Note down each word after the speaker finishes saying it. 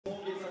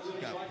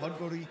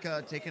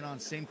Podgorica taking on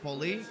St.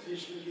 Pauli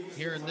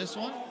here in this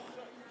one.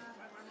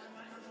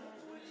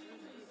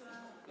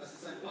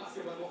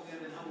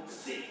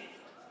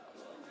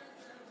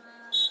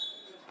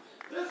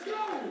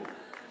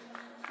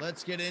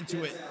 Let's get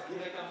into it.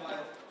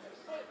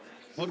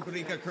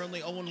 Podgorica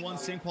currently 0-1,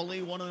 St.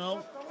 Pauli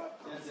 1-0.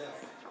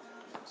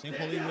 St.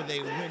 Pauli with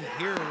a win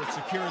here would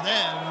secure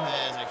them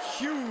as a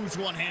huge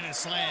one-handed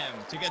slam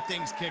to get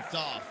things kicked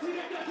off.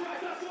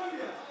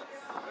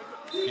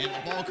 And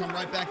the ball come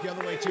right back the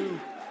other way too.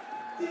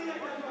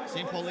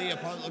 St. Pauli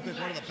have probably looked like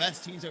one of the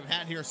best teams they've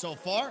had here so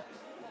far.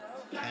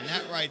 And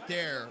that right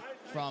there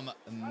from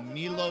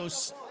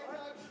Milos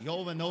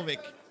Jovanovic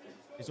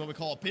is what we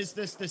call a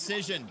business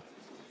decision.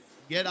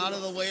 Get out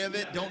of the way of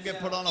it. Don't get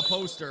put on a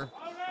poster.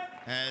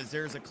 As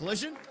there's a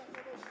collision.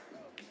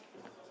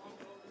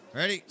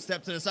 Ready?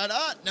 Step to the side.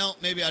 Ah, no,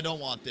 maybe I don't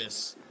want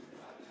this.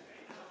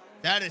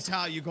 That is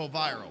how you go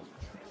viral.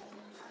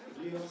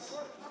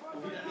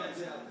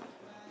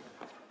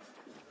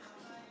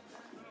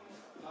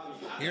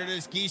 Here it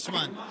is,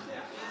 Giesman.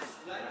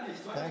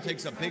 Ball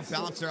takes a big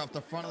bounce there off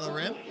the front of the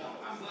rim.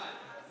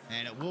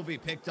 And it will be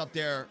picked up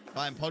there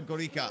by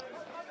Podgorica.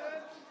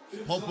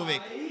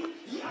 Popovic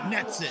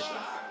nets it.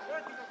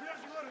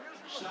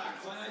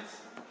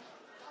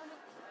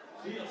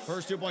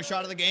 First 2-point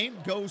shot of the game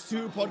goes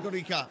to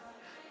Podgorica.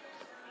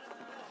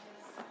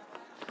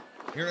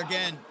 Here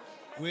again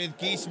with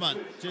Giesman.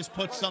 Just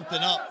puts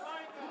something up.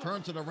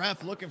 Turn to the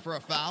ref looking for a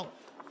foul.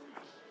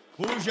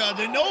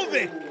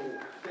 Vujadinovic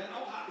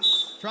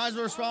tries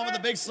to respond with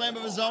a big slam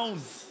of his own.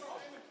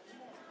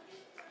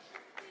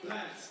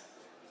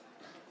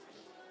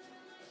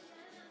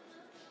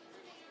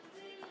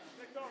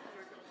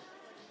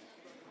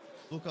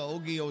 Luca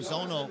Ogi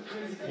Ozono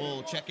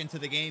will check into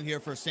the game here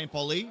for St.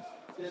 Pauli.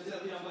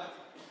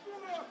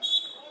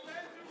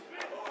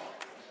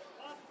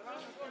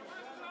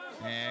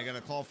 And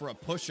gonna call for a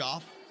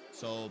push-off,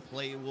 so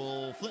play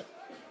will flip.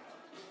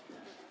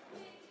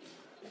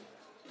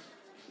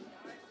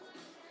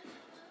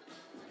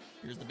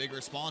 Here's the big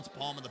response,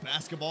 palm of the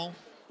basketball.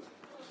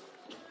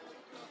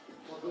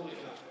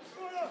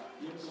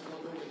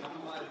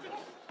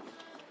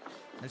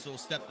 Nice little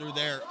step through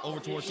there, over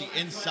towards the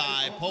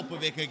inside.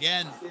 Popovic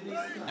again,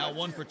 now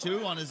 1 for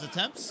 2 on his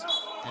attempts.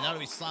 And that'll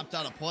be slapped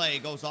out of play,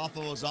 goes off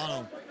of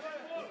Lozano.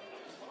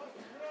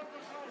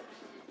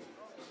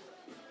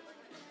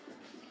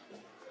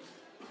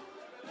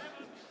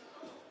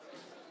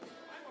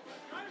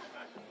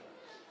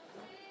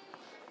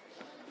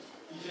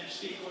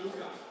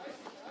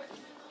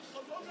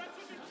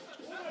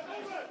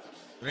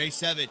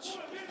 Rejcevic.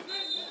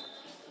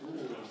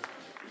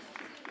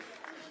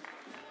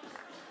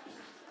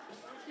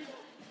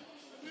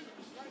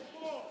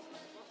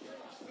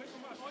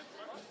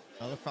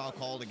 Another foul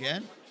called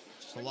again.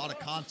 Just a lot of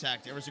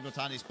contact every single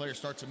time these players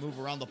start to move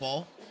around the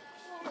ball.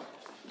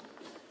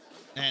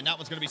 And that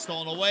one's going to be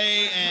stolen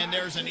away, and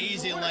there's an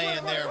easy lay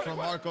in there from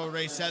Marko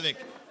Rejcevic.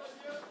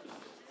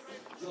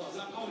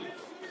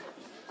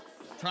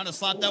 Trying to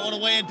slap that one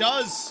away, and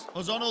does.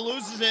 Ozono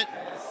loses it.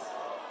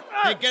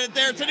 They get it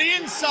there to the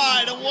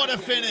inside, and what a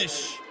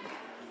finish.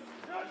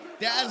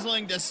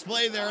 Dazzling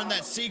display there in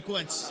that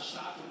sequence.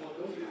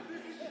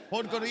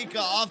 Podgorica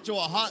off to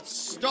a hot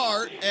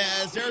start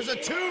as there's a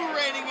 2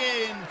 raining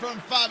in from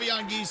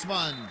Fabian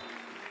Giesman.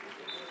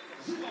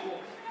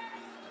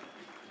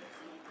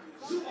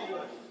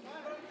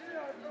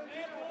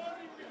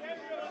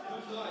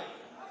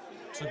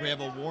 Looks like we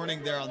have a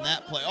warning there on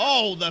that play.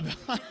 Oh, the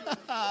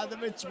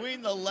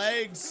between the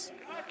legs.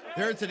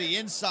 There to the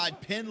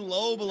inside, pin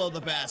low below the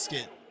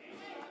basket.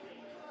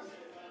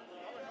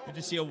 Good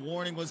to see a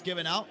warning was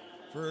given out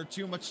for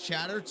too much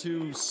chatter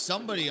to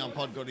somebody on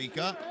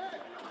Podgorica.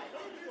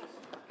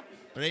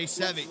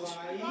 Rejcevic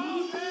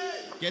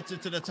gets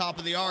it to the top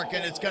of the arc,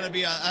 and it's going to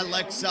be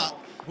Alexa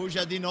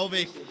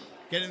Vujadinovic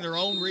getting their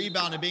own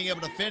rebound and being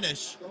able to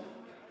finish.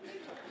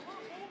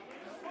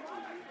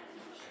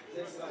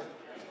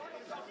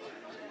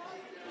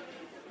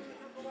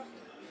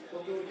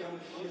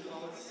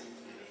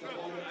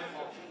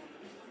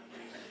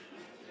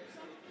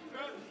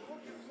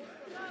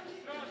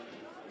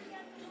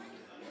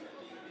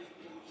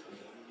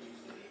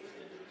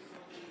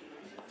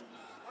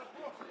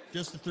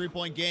 Just a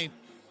 3-point game.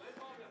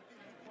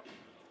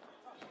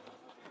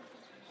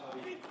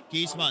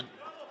 Giesman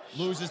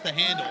loses the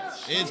handle.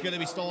 It is going to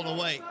be stolen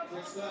away.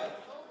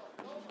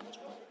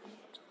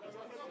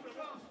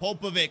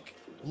 Popovic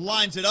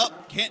lines it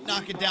up. Can't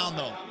knock it down,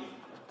 though.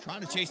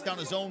 Trying to chase down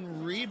his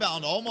own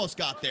rebound. Almost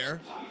got there.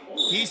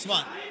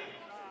 Giesman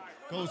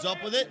goes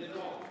up with it.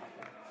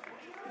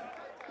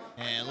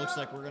 And it looks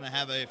like we're going to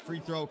have a free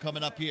throw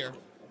coming up here.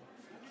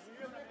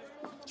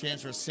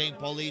 Chance for St.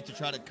 Pauli to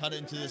try to cut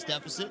into this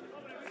deficit.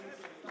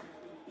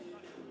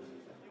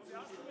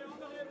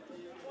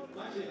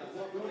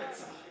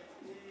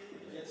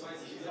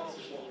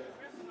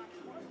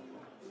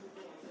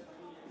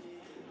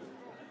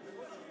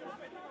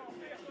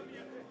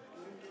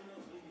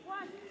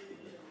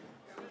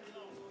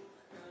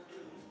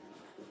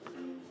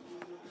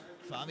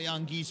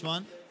 Fabian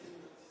Giesman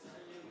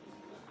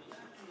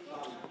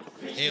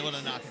able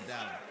to knock it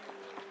down.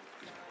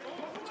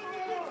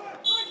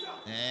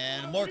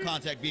 And more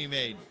contact being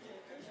made.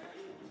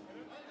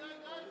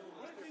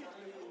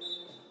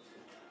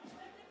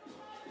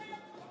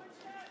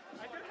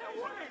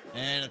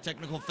 And a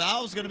technical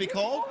foul is going to be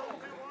called.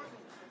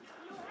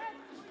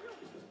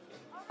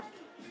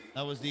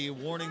 That was the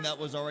warning that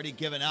was already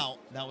given out.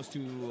 That was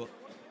to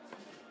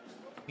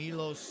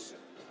Milos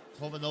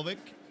Jovanovic.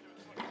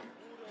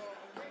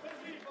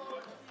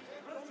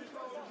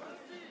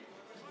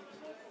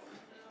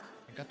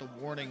 I got the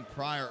warning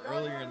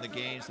earlier in the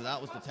game, so that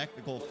was the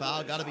technical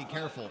foul. Got to be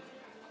careful.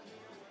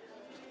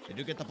 They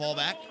do get the ball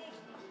back.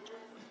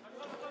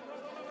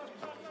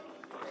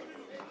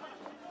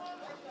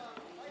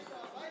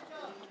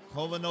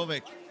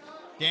 Jovanovic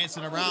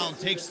dancing around,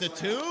 takes the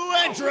two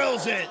and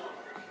drills it.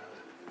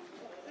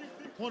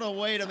 What a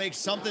way to make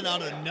something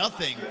out of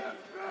nothing.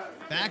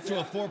 Back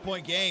to a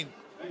 4-point game.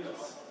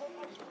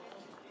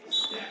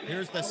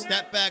 Here's the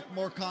step back,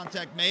 more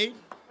contact made.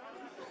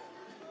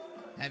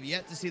 Have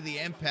yet to see the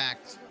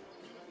impact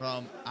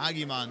from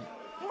Agiman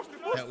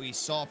that we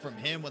saw from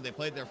him when they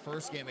played their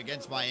first game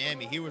against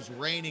Miami. He was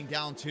raining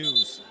down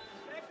twos.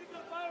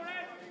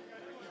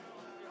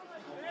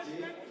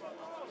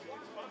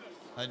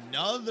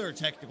 Another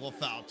technical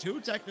foul. 2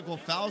 technical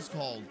fouls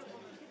called.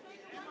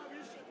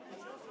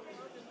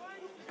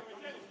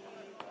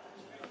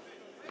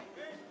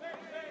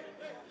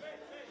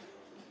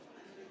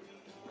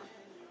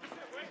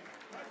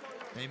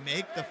 They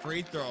make the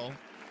free throw.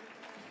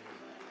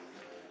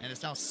 And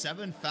it's now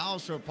 7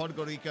 fouls for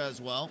Podgorica as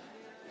well.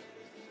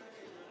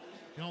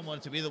 You don't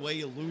want it to be the way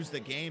you lose the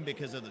game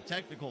because of the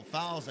technical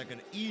fouls that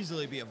could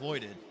easily be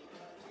avoided.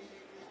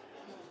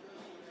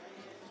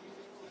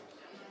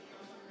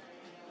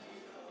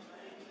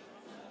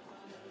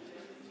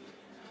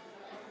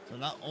 So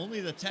not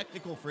only the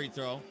technical free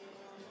throw,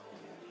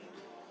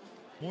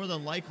 more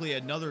than likely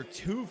another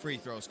 2 free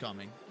throws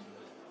coming.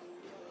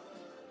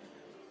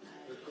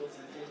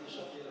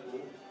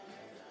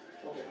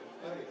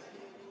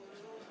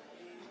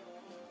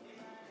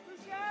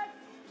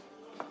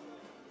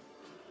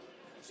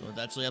 So it's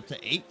actually up to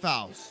 8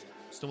 fouls.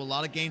 Still a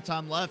lot of game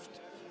time left.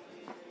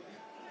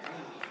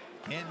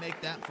 Can't make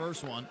that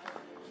first one.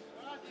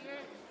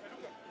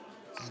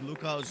 This is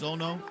Luca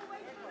Ozono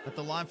at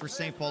the line for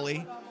St.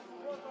 Pauli.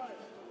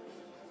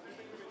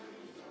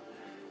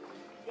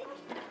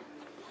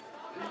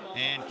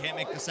 And can't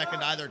make the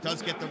second either.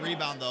 Does get the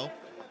rebound, though.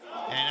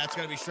 And that's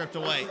going to be stripped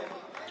away.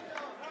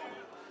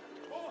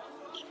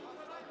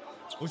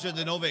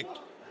 Ujadinovic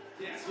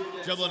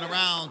dribbling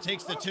around,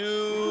 takes the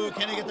 2.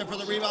 Can they get there for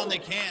the rebound? They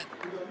can't.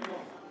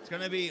 It's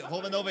going to be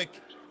Jovanovic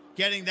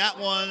getting that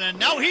one. And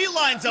now he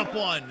lines up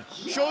one.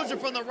 Shows it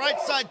from the right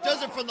side,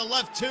 does it from the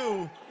left,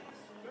 too.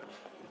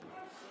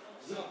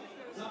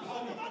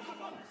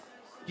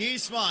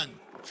 Giesman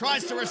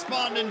tries to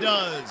respond and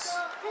does.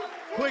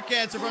 Quick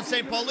answer from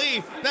St.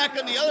 Pauli. Back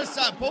on the other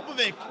side,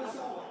 Popovic.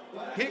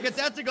 Can't get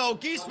that to go.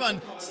 Giesman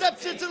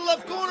steps into the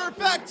left corner.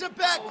 Back to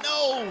back.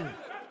 No.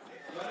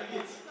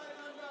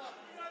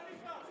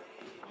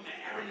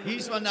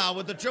 Giesman now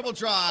with the dribble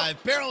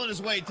drive. Barreling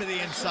his way to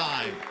the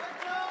inside.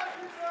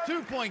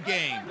 2-point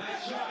game.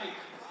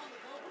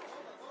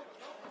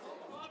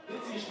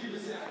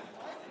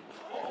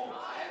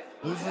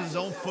 Loses his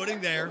own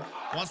footing there.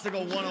 Wants to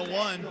go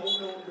one-on-one.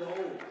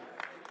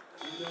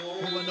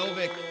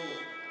 Jovanovic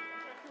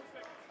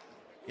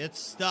gets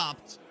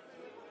stopped.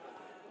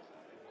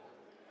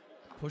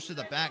 Push to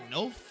the back.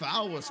 No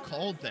foul was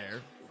called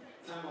there.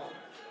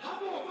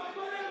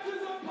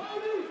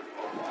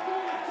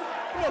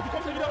 Du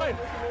kommst ja wieder rein.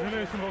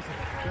 Nee, ich bin raus.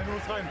 Ja, du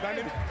musst rein.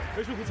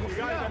 Ich bin kurz raus.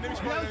 Egal, dann nehme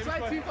ich mal. Wir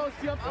haben 2 Teams aus,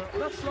 die haben 8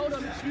 Platz, schlau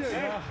damit spielen.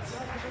 Ja.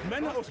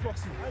 Männer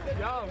ausboxen.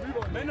 Ja,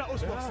 rüber. Männer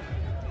ausboxen.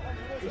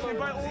 Ich nehme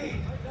Ball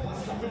oben.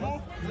 Für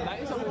wo?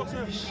 Nein, ich hab oben.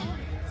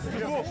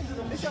 Für wo?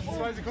 Ich hab oben.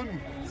 2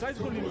 Sekunden. 2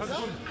 Sekunden. 3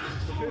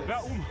 Sekunden.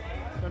 Ja, oben.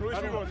 Dann hol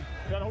ich rüber.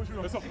 Ja, dann hol ich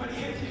rüber. Ist doch.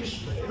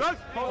 Was?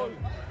 Pauli.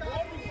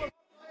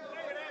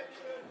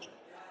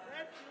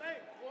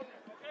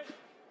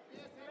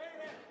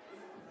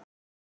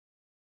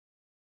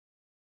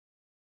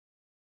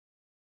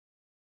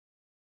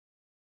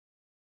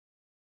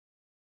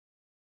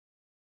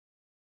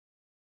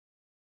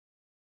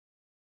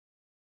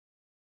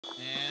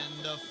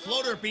 And the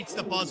floater beats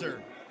the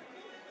buzzer.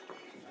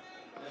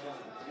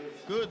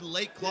 Good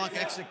late clock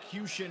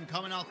execution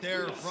coming out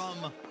there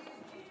from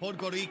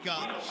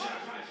Podgorica.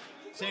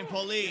 St.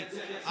 Pauli,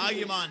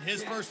 Agiman,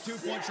 his first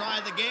 2-point try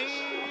of the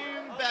game.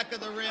 Back of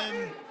the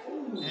rim.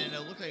 And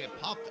it looked like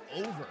it popped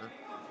over.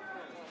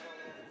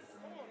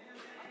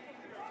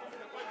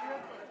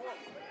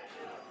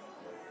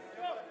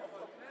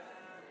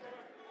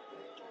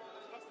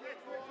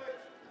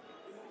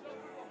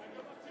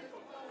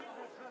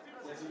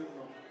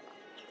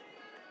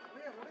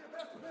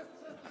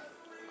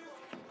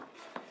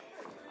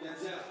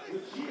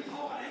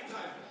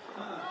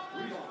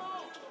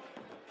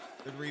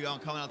 Good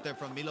rebound coming out there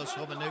from Milos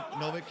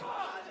Jovanovic.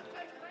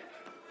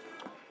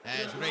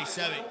 As Ray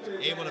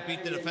Sevic able to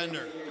beat the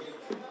defender.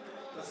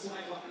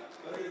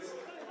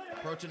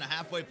 approaching the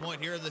halfway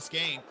point here in this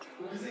game.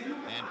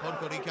 And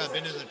Podgorica have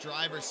been in the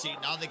driver's seat.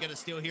 Now they get a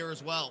steal here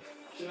as well.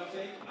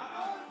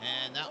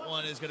 And that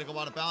one is going to go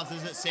out of bounds.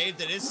 Is it saved?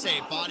 It is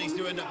saved. Bodies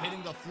do end up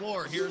hitting the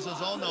floor. Here's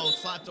Ozono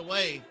slapped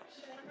away.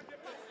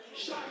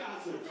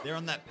 There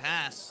on that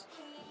pass.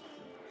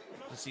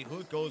 Let's see who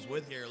it goes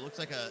with here. Looks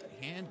like a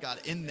hand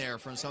got in there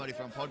from somebody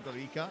from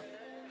Podgorica.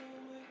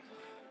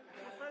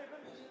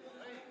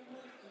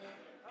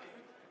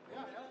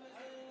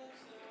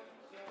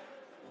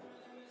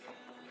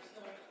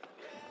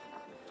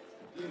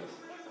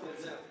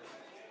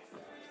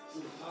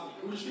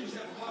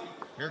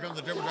 Here comes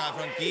the dribble drive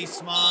from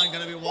Giesman.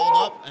 Going to be walled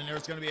up, and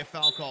there's going to be a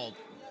foul called.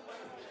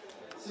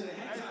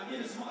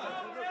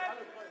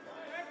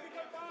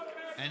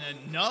 And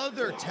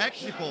another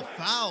technical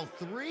foul.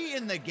 3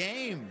 in the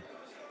game.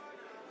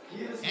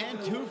 And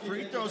 2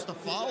 free throws to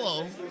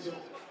follow.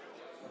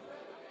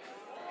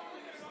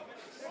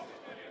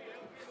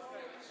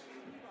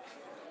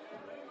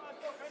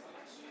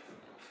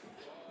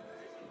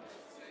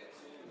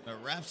 The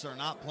refs are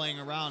not playing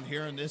around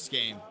here in this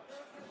game.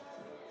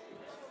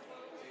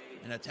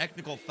 And a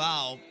technical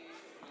foul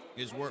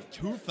is worth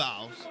 2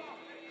 fouls.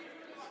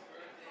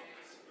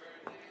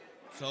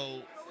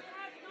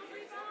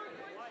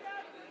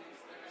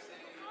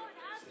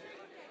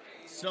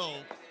 So,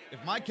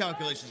 if my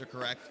calculations are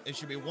correct, it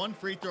should be 1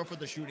 free throw for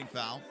the shooting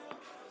foul.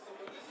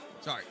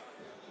 Sorry,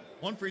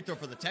 1 free throw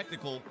for the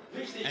technical,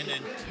 and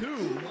then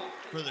 2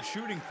 for the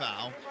shooting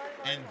foul,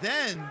 and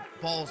then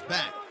balls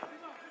back.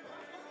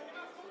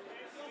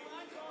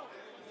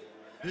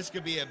 This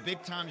could be a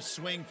big-time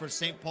swing for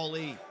St.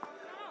 Pauli.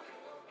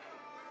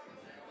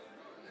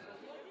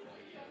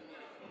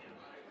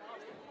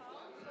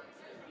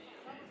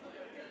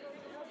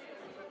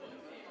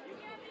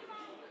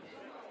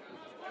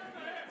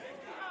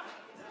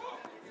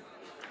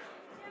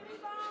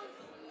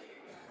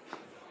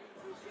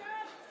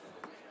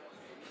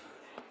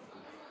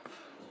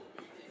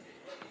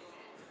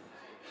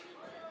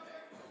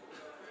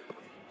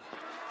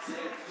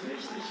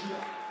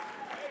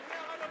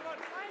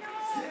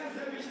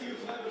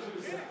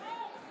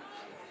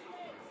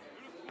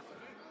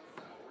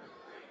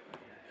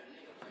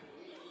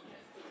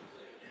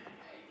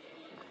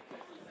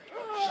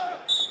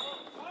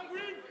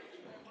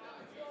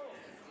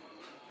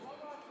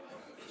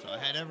 I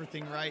had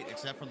everything right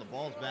except from the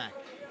ball's back.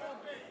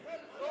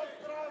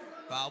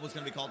 Foul was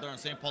going to be called there on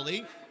St.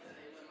 Pauli.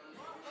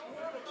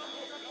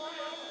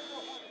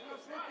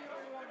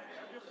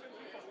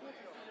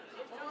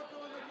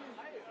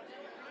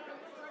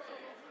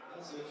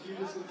 Das wird viel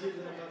diskutiert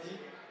in der Partie.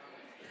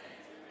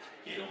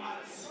 Geht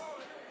alles.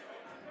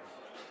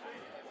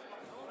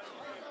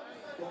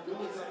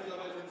 Podgorica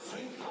mittlerweile mit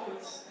 10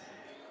 Fouls.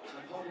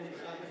 Dann Pauli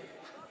nicht ran.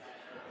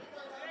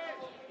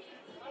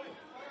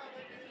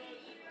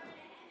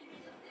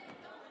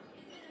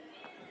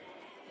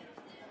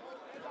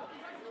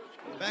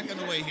 Back on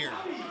the way here.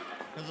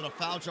 Because of the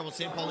foul trouble,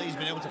 St. Pauli's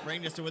been able to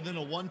bring this to within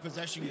a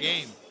 1-possession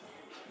game.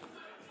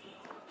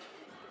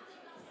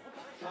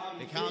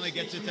 They kindly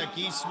gets it to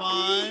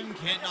Giesman.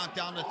 Can't knock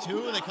down the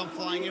 2. They come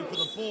flying in for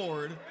the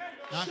board.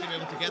 Not going to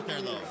be able to get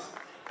there, though.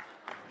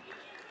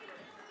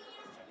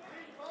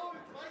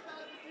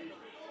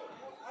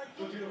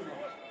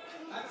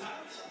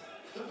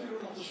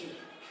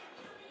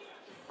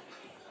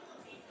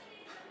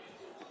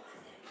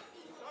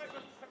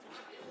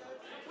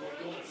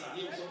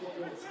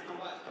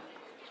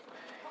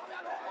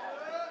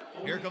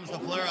 Here comes the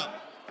flare-up.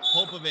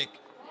 Popovic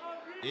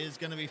is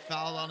going to be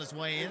fouled on his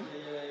way in.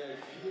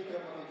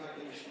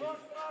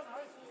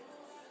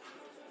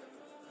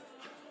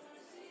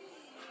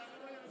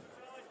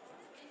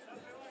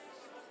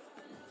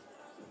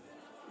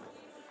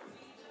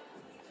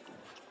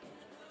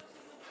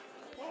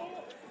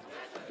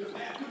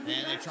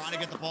 And they're trying to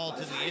get the ball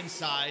to the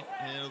inside,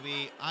 and it'll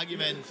be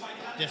Aguiman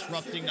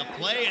disrupting the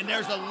play. And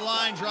there's a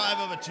line drive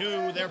of a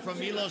 2 there from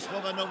Milos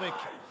Jovanovic.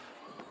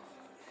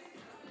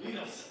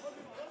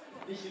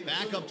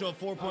 Back up to a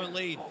 4-point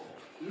lead.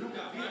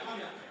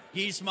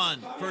 Giesman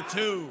for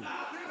 2.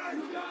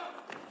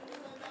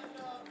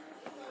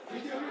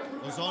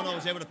 Ozono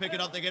is able to pick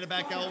it up. They get it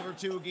back over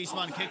to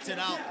Giesman, kicks it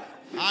out.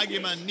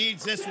 Aguiman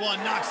needs this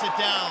one, knocks it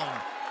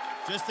down.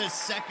 Just his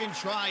second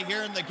try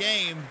here in the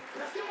game,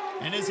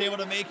 and is able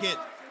to make it.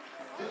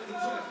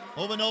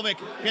 Jovanovic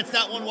gets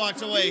that one,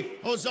 walks away.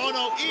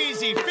 Ozono,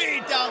 easy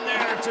feed down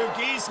there to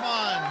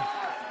Giesman.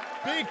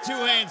 Big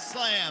 2-hand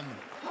slam.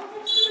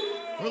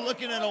 We're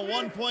looking at a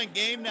 1-point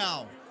game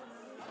now.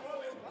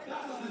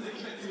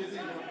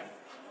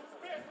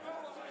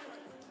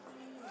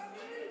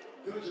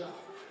 Good job.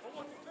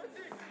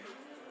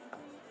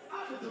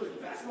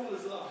 Basketball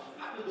is love.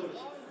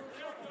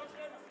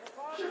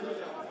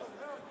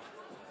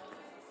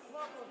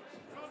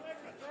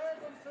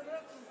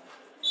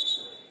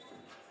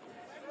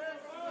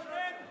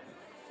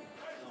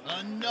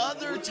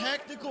 Another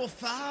technical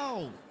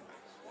foul.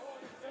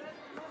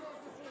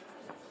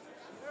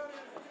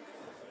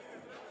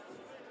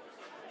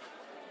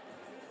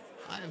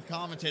 I have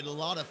commentated a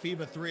lot of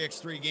FIBA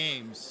 3x3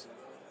 games.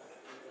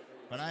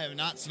 But I have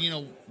not seen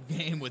a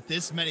game with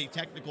this many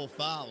technical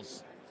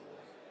fouls.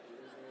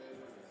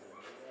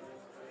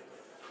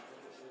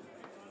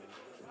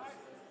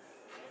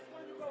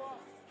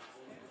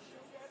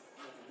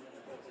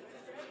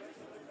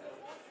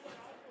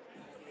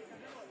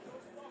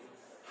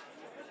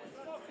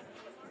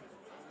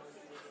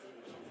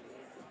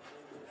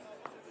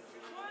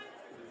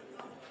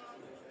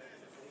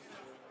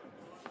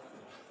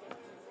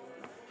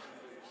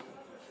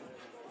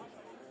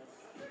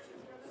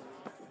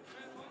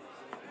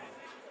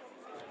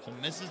 So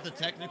misses the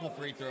technical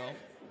free throw.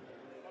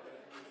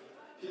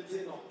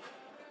 14 noch.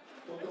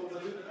 Kommt unser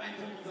Glück mit einem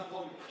Punkt unser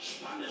Pauli.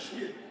 Spannendes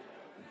Spiel.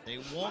 They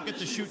won't get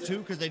to shoot two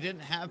because they didn't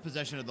have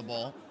possession of the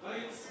ball.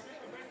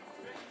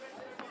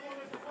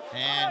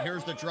 And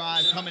here's the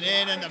drive coming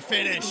in and the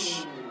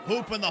finish.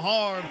 Hoop in the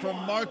horn from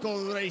Marko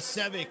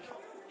Rejcevic.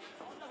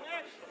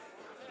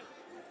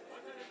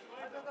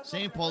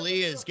 St.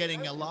 Pauli is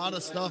getting a lot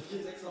of stuff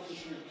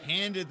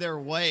handed their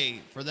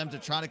way for them to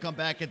try to come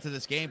back into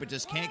this game, but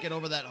just can't get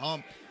over that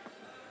hump.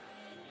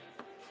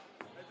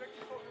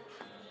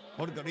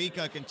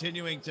 Podgorica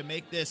continuing to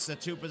make this a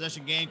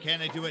two-possession game. Can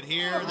they do it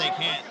here? They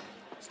can't.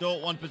 Still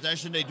at one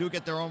possession. They do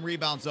get their own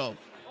rebounds, though.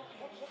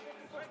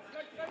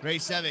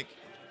 Rejcevic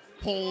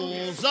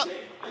pulls up.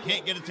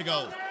 Can't get it to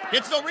go.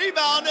 Gets the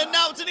rebound, and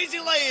now it's an easy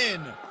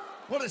lay-in.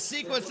 What a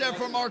sequence there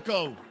for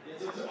Marko.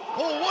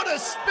 Oh, what a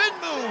spin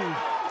move.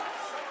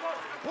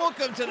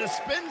 Welcome to the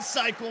spin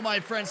cycle, my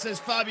friend, says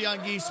Fabian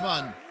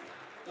Giesmann.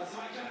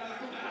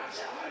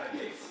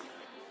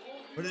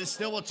 But it is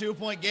still a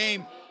two-point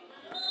game.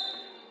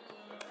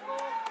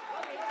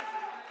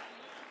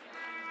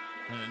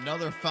 And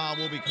another foul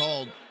will be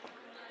called.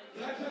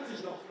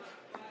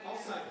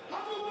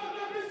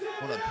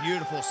 What a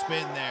beautiful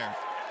spin there.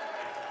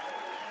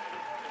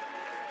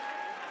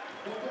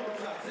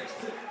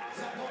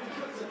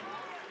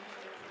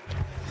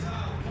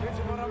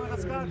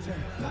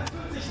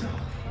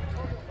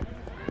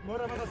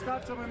 Moramo da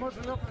skačemo I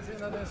možemo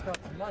ofenzivno da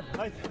skačemo.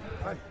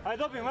 Ajde,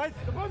 dobijem, ajde.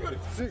 Pauli,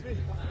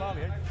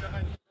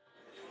 ajde.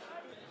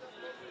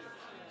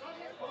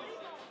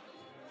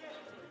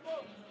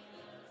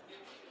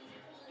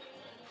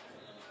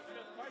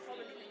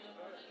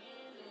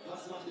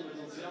 Was macht ihr mit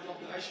uns? Wir haben noch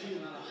 3 Spiele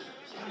danach.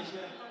 Ich kann nicht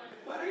mehr.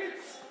 Weiter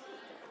geht's.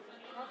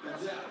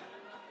 Ganz sehr.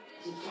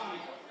 Zu Fabi.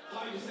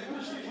 Fabi, das ist ein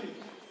gutes Spiel von ihm.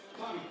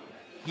 Fabi.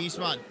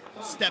 Giesmann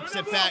steps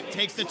it back,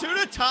 takes the two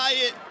to tie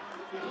it.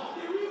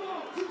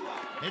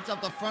 Hits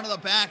up the front of the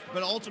back,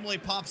 but ultimately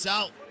pops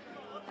out.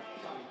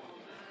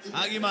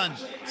 Agiman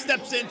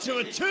steps into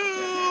a two.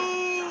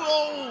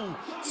 Oh,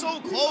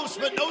 so close,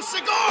 but no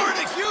cigar.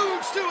 And a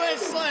huge two-hand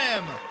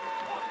slam.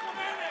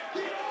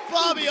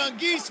 Fabian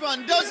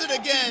Giesmann does it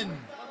again.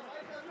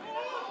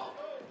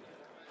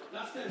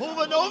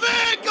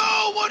 Hovanovic,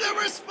 oh, what a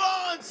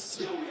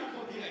response!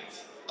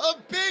 A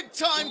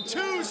big-time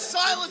two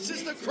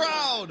silences the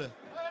crowd.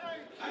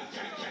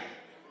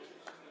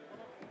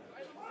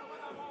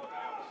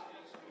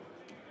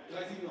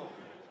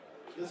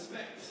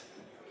 Respekt.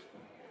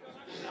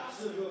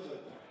 Klasse Würfe.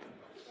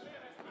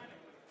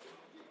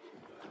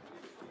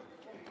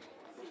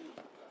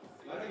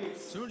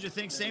 As soon as you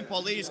think St.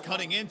 Pauli is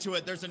cutting into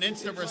it, there's an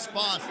instant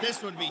response.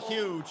 This would be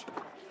huge.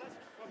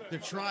 The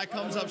try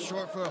comes up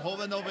short for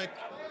Hovanovic.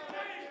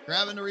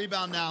 Grabbing the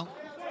rebound now.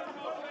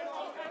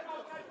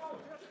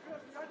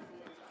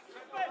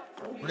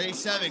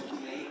 Rejcevic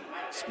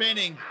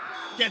spinning,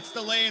 gets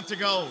the lay-in to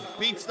go,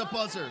 beats the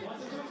buzzer.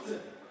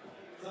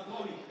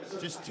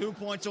 Just 2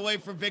 points away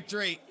from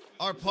victory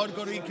are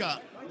Podgorica.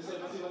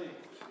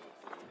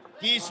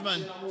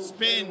 Giesmann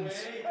spins,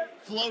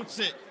 floats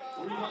it.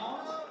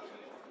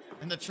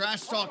 And the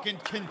trash talking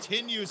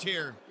continues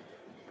here.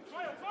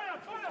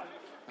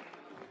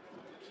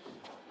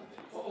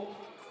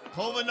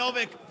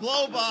 Hovanovic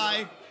blow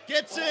by,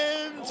 gets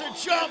him to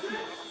jump.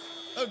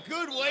 A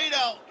good weight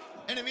out,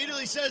 and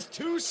immediately says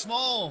too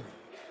small.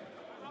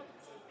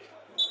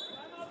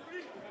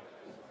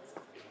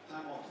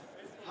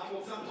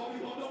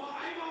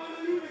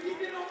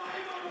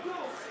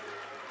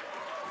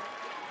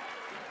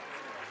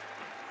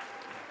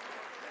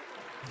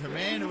 The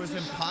man who has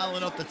been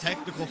piling up the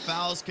technical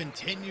fouls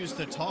continues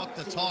to talk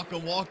the talk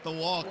and walk the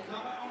walk.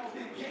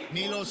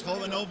 Milos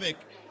Hovanovic.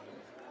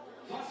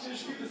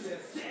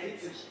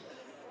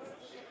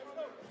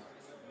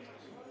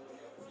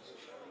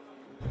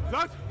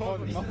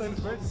 Mach deinen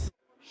Space.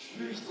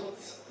 Spür ich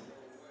trotz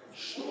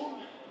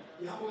Sturm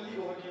die Hamburger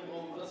Liga heute hier im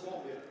Raum. Das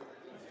brauchen wir.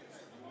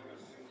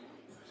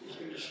 Ich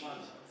bin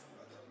gespannt.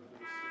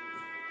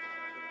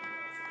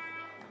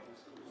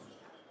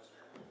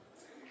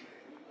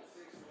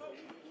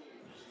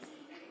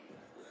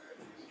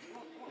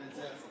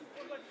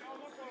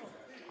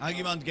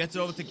 Agiman gets it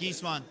over to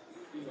Giesmann.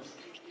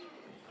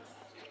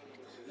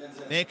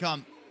 They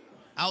come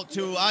out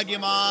to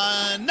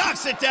Agiman,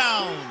 knocks it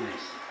down.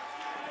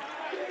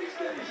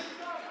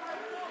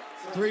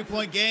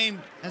 3-point game,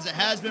 as it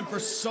has been for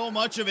so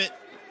much of it.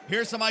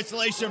 Here's some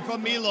isolation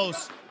from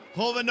Milos.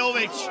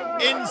 Hovanovic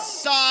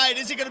inside.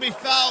 Is he going to be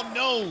fouled?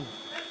 No.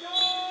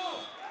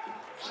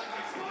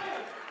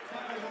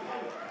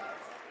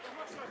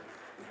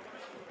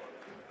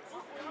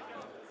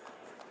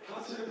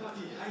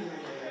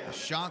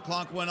 Shot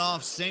clock went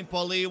off. St.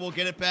 Pauli will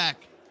get it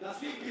back.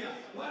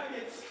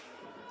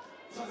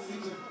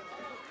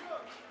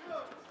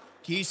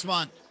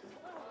 Kiesmann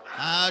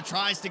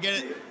tries to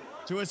get it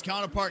to his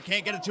counterpart.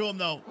 Can't get it to him,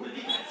 though.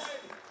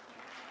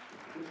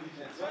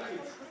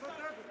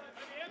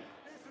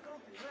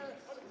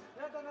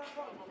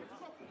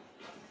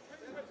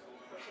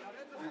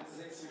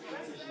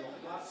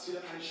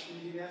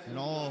 And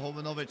all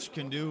Jovanovic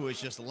can do is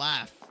just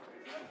laugh.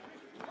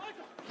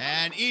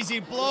 And easy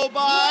blow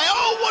by.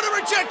 Oh, what a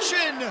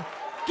rejection!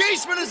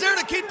 Kiesmann is there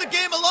to keep the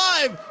game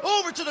alive.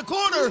 Over to the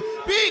corner.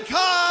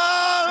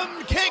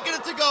 Can't get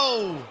it to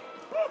go.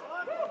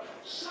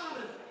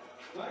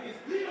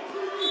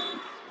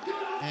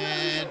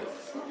 And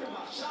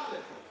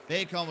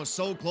Bacon was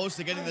so close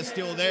to getting the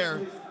steal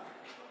there.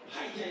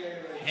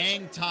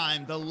 Hang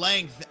time, the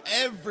length,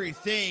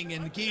 everything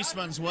in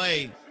Kiesmann's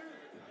way.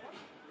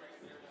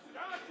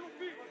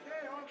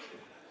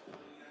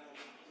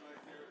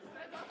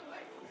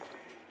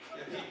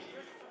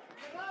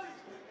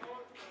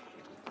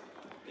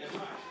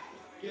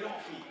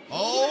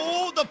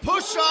 Oh, the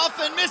push off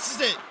and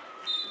misses it.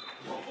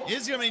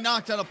 Is going to be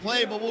knocked out of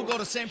play, but we'll go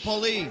to St.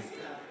 Pauli.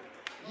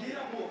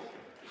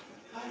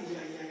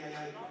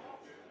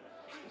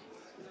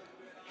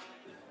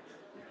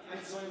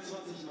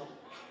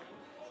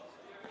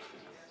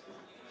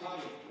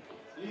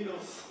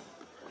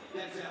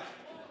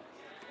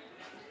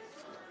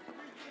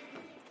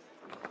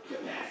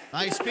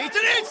 Nice feet to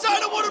the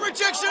inside, and what a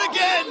rejection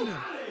again!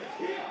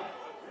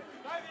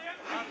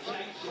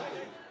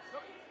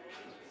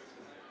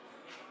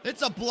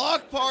 It's a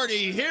block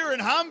party here in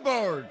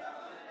Hamburg.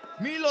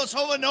 Milos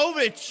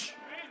Jovanovic.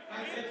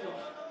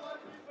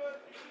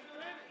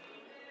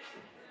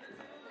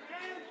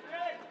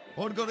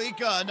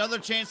 Podgorica, another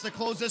chance to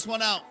close this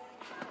one out.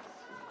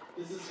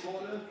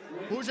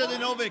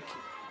 Vujadinovic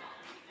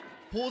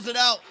pulls it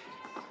out.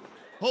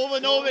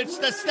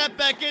 Jovanovic, the step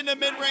back into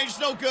mid-range,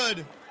 no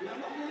good.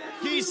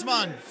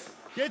 Kiesmann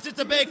gets it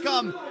to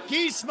Beckham.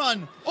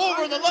 Kiesmann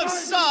over on the left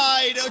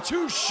side,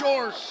 too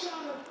short.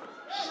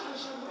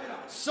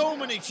 So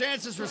many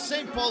chances for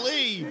St.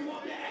 Pauli.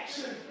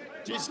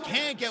 Just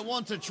can't get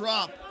one to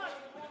drop.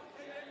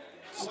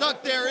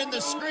 Stuck there in the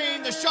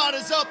screen. The shot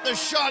is up. The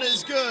shot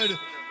is good.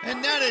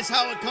 And that is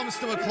how it comes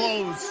to a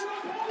close.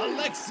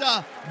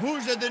 Alexa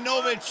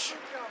Vujadinovic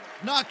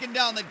knocking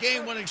down the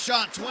game-winning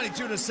shot.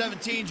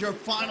 22-17, your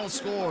final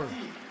score.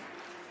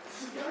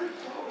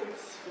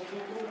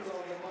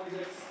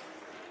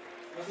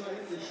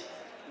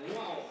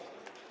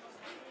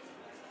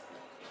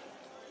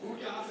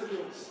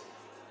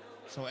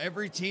 So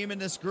every team in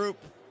this group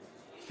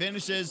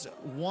finishes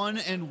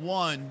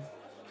 1-1.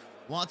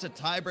 Lots of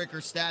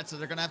tiebreaker stats that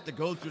they're going to have to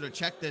go through to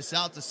check this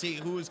out to see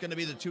who is going to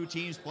be the two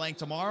teams playing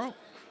tomorrow.